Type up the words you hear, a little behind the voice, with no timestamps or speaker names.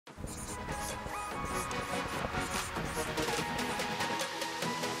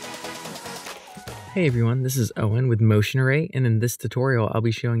Hey everyone, this is Owen with Motion Array, and in this tutorial I'll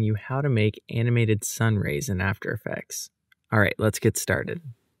be showing you how to make animated sun rays in After Effects. Alright, let's get started.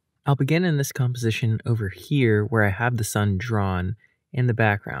 I'll begin in this composition over here where I have the sun drawn in the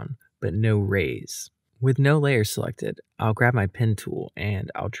background, but no rays. With no layer selected, I'll grab my pen tool and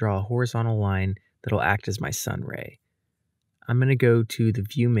I'll draw a horizontal line that'll act as my sun ray. I'm going to go to the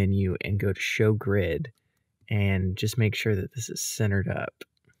View menu and go to Show Grid and just make sure that this is centered up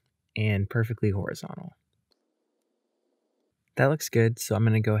and perfectly horizontal. That looks good, so I'm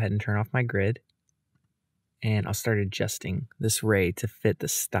going to go ahead and turn off my grid, and I'll start adjusting this ray to fit the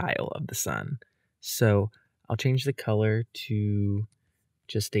style of the sun. So I'll change the color to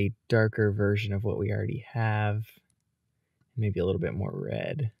just a darker version of what we already have, maybe a little bit more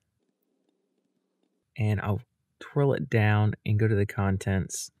red. And I'll twirl it down and go to the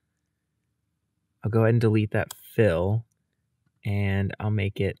contents. I'll go ahead and delete that fill, and I'll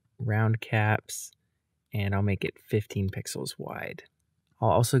make it round caps, and I'll make it 15 pixels wide. I'll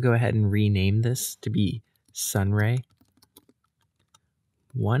also go ahead and rename this to be Sunray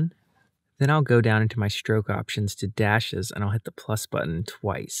 1. Then I'll go down into my stroke options to dashes, and I'll hit the plus button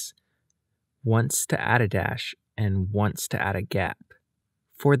twice. Once to add a dash, and once to add a gap.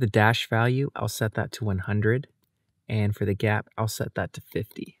 For the dash value, I'll set that to 100, and for the gap, I'll set that to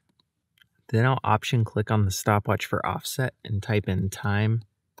 50. Then I'll option click on the stopwatch for offset and type in time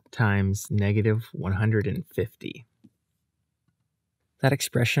times -150. That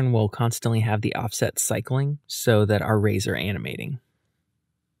expression will constantly have the offset cycling so that our rays are animating.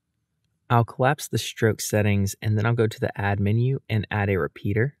 I'll collapse the stroke settings, and then I'll go to the Add menu and add a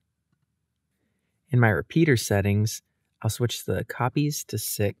repeater. In my repeater settings, I'll switch the copies to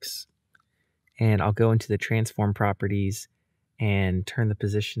 6, and I'll go into the transform properties and turn the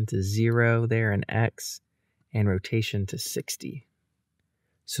position to 0 there in X and rotation to 60.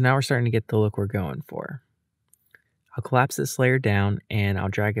 So now we're starting to get the look we're going for. I'll collapse this layer down and I'll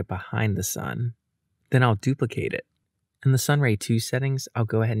drag it behind the sun. Then I'll duplicate it. In the Sunray 2 settings, I'll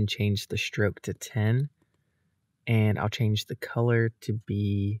go ahead and change the stroke to 10, and I'll change the color to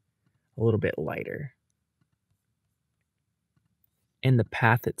be a little bit lighter. In the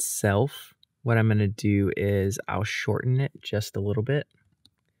path itself, what I'm going to do is I'll shorten it just a little bit.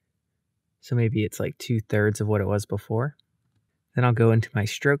 So maybe it's like 2/3 of what it was before. Then I'll go into my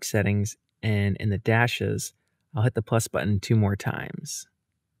stroke settings, and in the dashes, I'll hit the plus button 2 more times.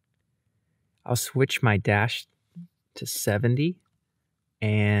 I'll switch my dash to 70,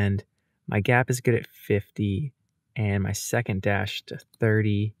 and my gap is good at 50, and my second dash to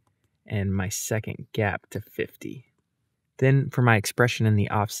 30, and my second gap to 50. Then for my expression in the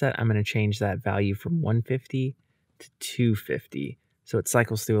offset, I'm going to change that value from 150 to 250, so it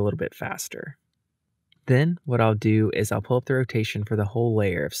cycles through a little bit faster. Then what I'll do is I'll pull up the rotation for the whole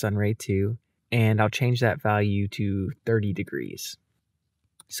layer of Sunray 2, and I'll change that value to 30 degrees.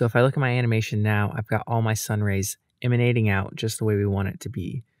 So if I look at my animation now, I've got all my sun rays emanating out just the way we want it to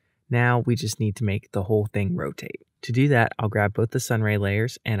be. Now we just need to make the whole thing rotate. To do that, I'll grab both the sun ray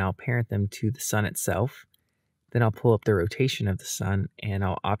layers and I'll parent them to the sun itself. Then I'll pull up the rotation of the sun, and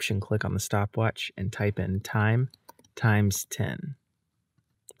I'll option click on the stopwatch and type in time times 10.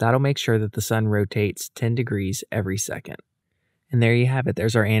 That'll make sure that the sun rotates 10 degrees every second. And there you have it,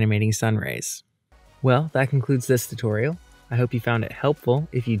 there's our animating sun rays. Well, that concludes this tutorial. I hope you found it helpful.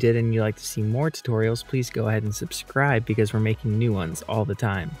 If you did and you'd like to see more tutorials, please go ahead and subscribe because we're making new ones all the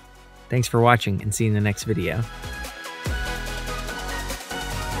time. Thanks for watching, and see you in the next video.